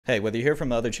Hey, whether you're here from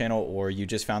the other channel or you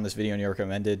just found this video and you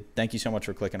recommended, thank you so much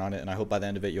for clicking on it, and I hope by the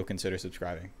end of it you'll consider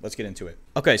subscribing. Let's get into it.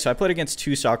 Okay, so I played against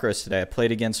two Sakuras today. I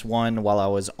played against one while I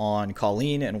was on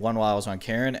Colleen and one while I was on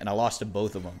Karen, and I lost to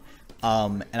both of them.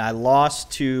 And I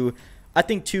lost to, I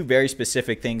think, two very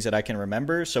specific things that I can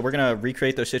remember. So we're going to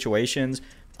recreate those situations,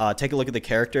 take a look at the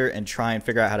character, and try and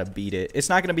figure out how to beat it. It's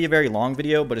not going to be a very long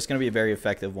video, but it's going to be a very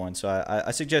effective one. So I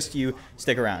suggest you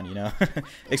stick around, you know,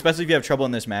 especially if you have trouble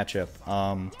in this matchup.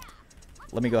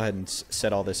 Let me go ahead and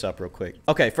set all this up real quick.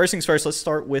 Okay, first things first, let's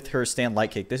start with her stand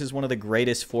light kick. This is one of the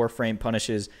greatest 4-frame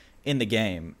punishes in the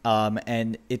game.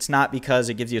 And it's not because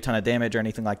it gives you a ton of damage or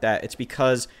anything like that. It's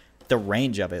because the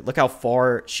range of it. Look how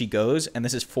far she goes, and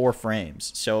this is 4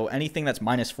 frames. So anything that's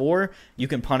 -4, you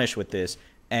can punish with this.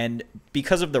 And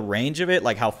because of the range of it,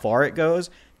 like how far it goes,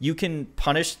 you can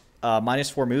punish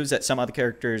 -4 moves that some other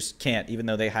characters can't, even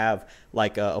though they have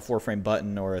like a 4-frame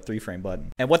button or a 3-frame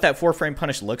button. And what that 4-frame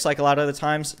punish looks like a lot of the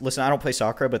times, listen, I don't play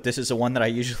Sakura, but this is the one that I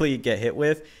usually get hit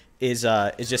with, is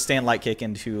just stand light kick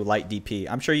into light DP.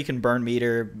 I'm sure you can burn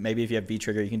meter, maybe if you have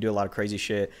V-trigger, you can do a lot of crazy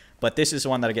shit, but this is the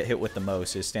one that I get hit with the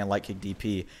most, is stand light kick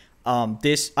DP.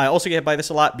 I also get hit by this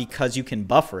a lot because you can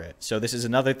buffer it. So this is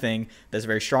another thing that's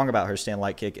very strong about her stand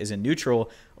light kick, is in neutral,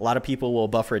 a lot of people will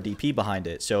buffer a DP behind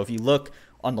it. So if you look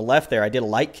on the left there, I did a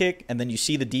light kick, and then you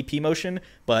see the DP motion,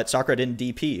 but Sakura didn't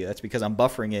DP. That's because I'm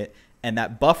buffering it, and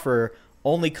that buffer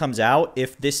only comes out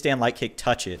if this stand light kick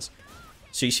touches.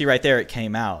 So you see right there, it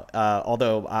came out,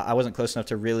 although I wasn't close enough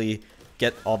to really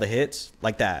get all the hits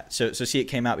like that. So see, it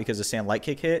came out because the stand light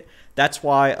kick hit. That's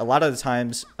why a lot of the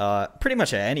times, pretty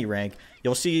much at any rank,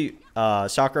 you'll see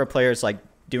Sakura players like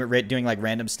doing like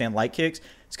random stand light kicks.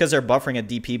 It's because they're buffering a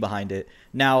DP behind it.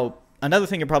 Now, another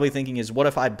thing you're probably thinking is, what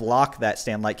if I block that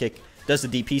stand light kick? Does the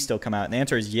DP still come out? And the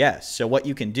answer is yes. So what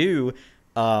you can do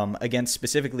against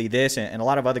specifically this and a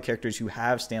lot of other characters who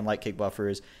have stand light kick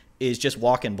buffers is just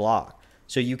walk and block.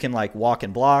 So you can like walk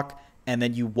and block, and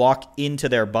then you walk into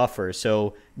their buffer.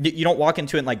 So you don't walk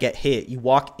into it and like get hit. You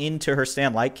walk into her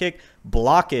stand light kick,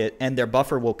 block it, and their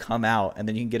buffer will come out, and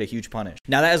then you can get a huge punish.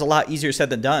 Now that is a lot easier said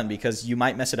than done, because you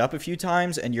might mess it up a few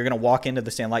times and you're going to walk into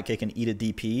the stand light kick and eat a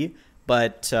DP.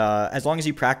 But as long as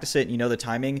you practice it and you know the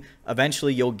timing,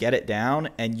 eventually you'll get it down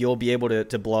and you'll be able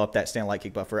to blow up that stand light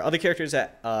kick buffer. Other characters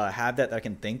that have that I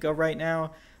can think of right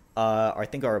now, I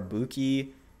think are Ibuki,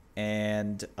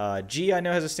 and G, I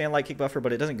know, has a stand light kick buffer,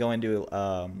 but it doesn't go into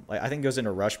like, I think it goes into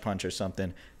rush punch or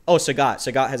something. Oh,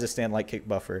 Sagat has a stand light kick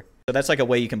buffer, so that's like a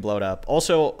way you can blow it up.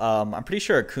 Also, I'm pretty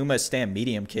sure Akuma's stand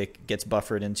medium kick gets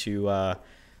buffered into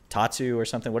Tatsu or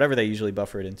something, whatever they usually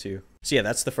buffer it into. So yeah,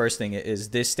 that's the first thing, is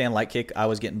this stand light kick I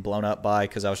was getting blown up by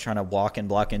because I was trying to walk and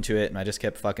block into it, and I just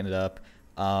kept fucking it up.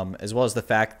 As well as the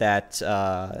fact that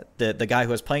the guy who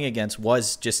I was playing against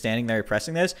was just standing there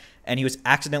pressing this, and he was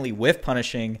accidentally whiff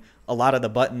punishing a lot of the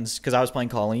buttons, because I was playing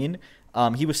Colleen.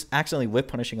 He was accidentally whiff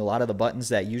punishing a lot of the buttons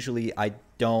that usually I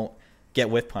don't get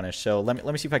whiff punished. So let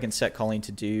me see if I can set Colleen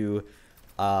to do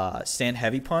stand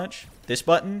heavy punch, this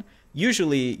button.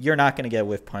 Usually you're not going to get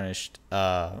whiff punished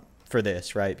for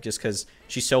this, right? Just because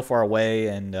she's so far away,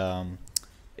 and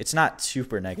it's not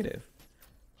super negative.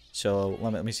 So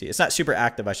let me see. It's not super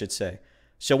active, I should say.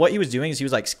 So what he was doing is he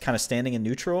was like kind of standing in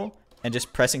neutral and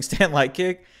just pressing stand light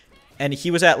kick. And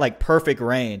he was at like perfect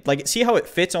range. Like, see how it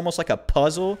fits almost like a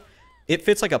puzzle? It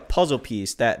fits like a puzzle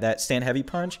piece, that stand heavy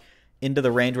punch, into the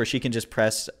range where she can just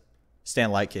press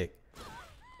stand light kick.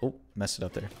 Oh, messed it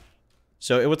up there.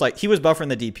 So it was like, he was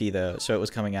buffering the DP though, so it was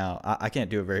coming out. I can't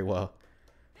do it very well.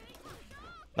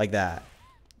 Like that.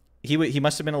 He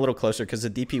must have been a little closer because the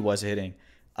DP was hitting.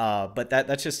 But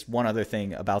that's just one other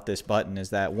thing about this button,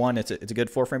 is that one, it's a good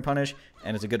 4-frame punish,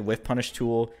 and it's a good whiff punish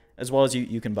tool, as well as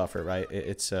you can buffer, right?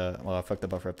 It's well, I fucked the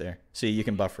buffer up there. See, you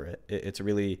can buffer it. It's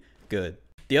really good.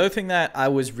 The other thing that I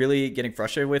was really getting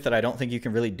frustrated with, that I don't think you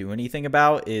can really do anything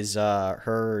about, is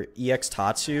her EX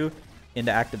Tatsu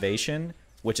into activation,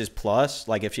 which is plus,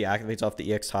 like if she activates off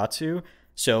the EX Tatsu.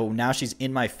 So now she's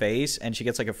in my face, and she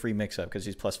gets like a free mix-up because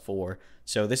she's +4.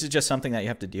 So this is just something that you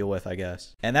have to deal with, I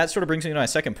guess. And that sort of brings me to my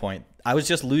second point. I was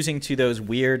just losing to those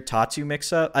weird Tatsu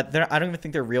mix-up. I don't even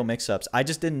think they're real mix-ups. I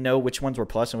just didn't know which ones were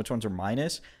plus and which ones were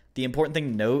minus. The important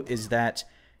thing to note is that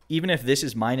even if this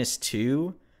is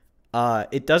 -2,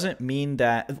 it doesn't mean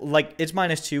that, like, it's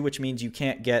 -2, which means you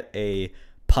can't get a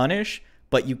punish,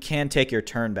 but you can take your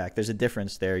turn back. There's a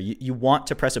difference there. You want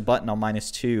to press a button on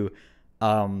 -2,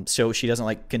 so she doesn't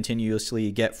like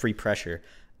continuously get free pressure.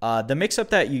 The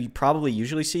mix-up that you probably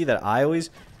usually see, that I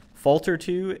always falter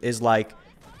to, is like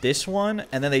this one,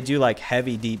 and then they do like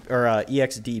heavy deep or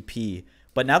EXDP.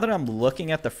 But now that I'm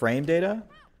looking at the frame data,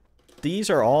 these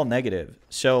are all negative.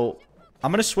 So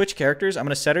I'm going to switch characters. I'm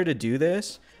going to set her to do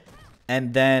this.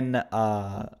 And then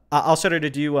I'll set her to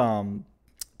do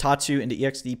Tatsu into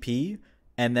EXDP.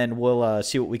 And then we'll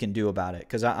see what we can do about it.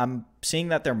 Because I'm seeing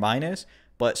that they're minus.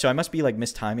 But so I must be like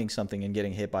mistiming something and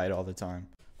getting hit by it all the time.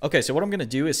 Okay, so what I'm going to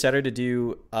do is set her to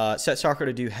do, set Sakura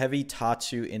to do heavy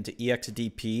Tatsu into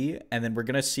EXDP. And then we're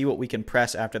going to see what we can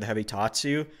press after the heavy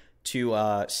Tatsu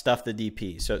to stuff the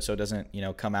DP. So it doesn't, you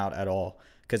know, come out at all.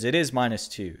 Because it is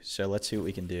 -2. So let's see what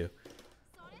we can do.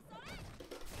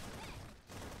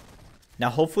 Now,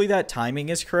 hopefully that timing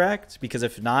is correct. Because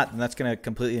if not, then that's going to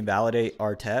completely invalidate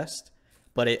our test.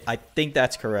 But I think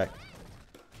that's correct.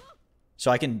 So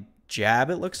I can jab,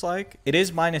 it looks like. It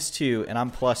is -2 and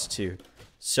I'm +2.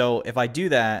 So if I do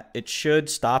that, it should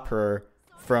stop her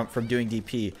from doing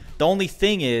DP. The only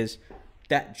thing is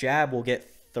that jab will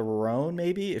get thrown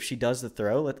maybe if she does the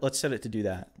throw. Let's set it to do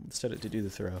that. Let's set it to do the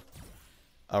throw.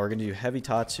 We're going to do heavy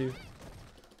Tatsu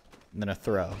and then a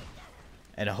throw.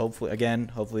 And hopefully, again,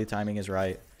 hopefully the timing is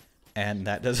right. And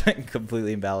that doesn't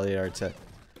completely invalidate our test.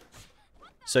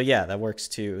 So yeah, that works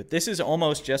too. This is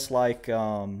almost just like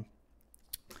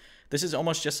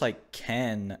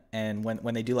Ken, and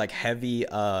when they do like heavy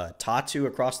Tatsu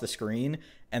across the screen,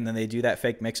 and then they do that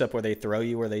fake mix-up where they throw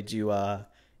you, where they do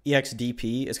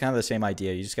EXDP. It's kind of the same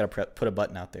idea. You just got to put a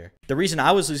button out there. The reason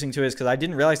I was losing to it is because I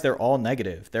didn't realize they're all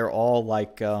negative. They're all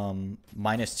like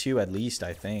 -2 at least,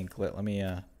 I think. Let me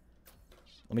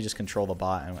just control the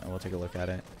bot, and we'll take a look at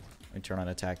it. Let me turn on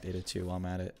attack data too while I'm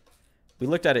at it. We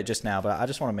looked at it just now, but I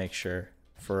just want to make sure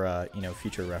for you know,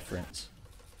 future reference.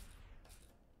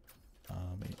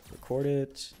 Let me record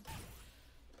it.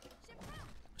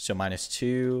 So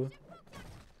 -2.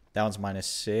 That one's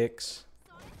 -6.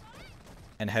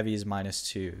 And heavy is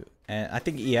 -2. And I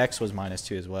think EX was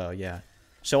 -2 as well, yeah.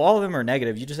 So all of them are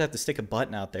negative. You just have to stick a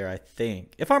button out there, I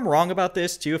think. If I'm wrong about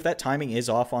this too, if that timing is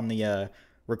off on the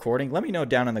recording, let me know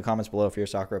down in the comments below if you're a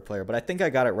Sakura player. But I think I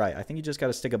got it right. I think you just got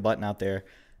to stick a button out there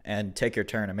and take your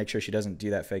turn and make sure she doesn't do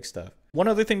that fake stuff. One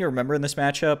other thing to remember in this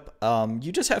matchup,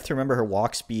 you just have to remember her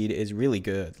walk speed is really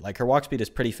good. Like, her walk speed is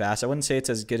pretty fast. I wouldn't say it's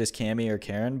as good as Cammy or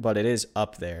Karen, but it is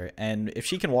up there. And if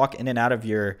she can walk in and out of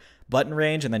your button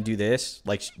range and then do this,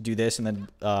 like do this and then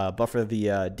buffer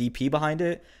the DP behind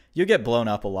it, you'll get blown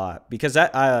up a lot. Because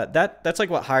that's like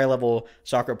what higher level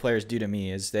Sakura players do to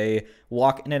me, is they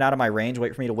walk in and out of my range,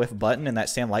 wait for me to whiff a button, and that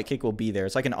stand light kick will be there.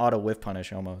 It's like an auto whiff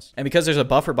punish almost. And because there's a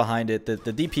buffer behind it, the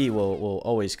DP will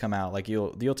always come out. Like,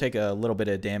 you'll take a little bit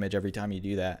of damage every time you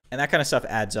do that. And that kind of stuff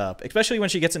adds up, especially when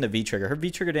she gets into V-trigger. Her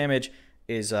V-trigger damage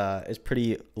is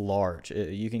pretty large.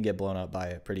 You can get blown up by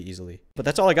it pretty easily. But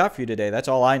that's all I got for you today. That's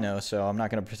all I know, so I'm not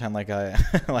going to pretend like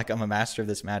I'm a master of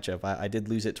this matchup. I did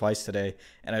lose it twice today,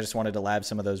 and I just wanted to lab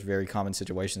some of those very common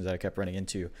situations that I kept running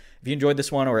into. If you enjoyed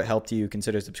this one or it helped you,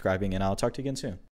 consider subscribing, and I'll talk to you again soon.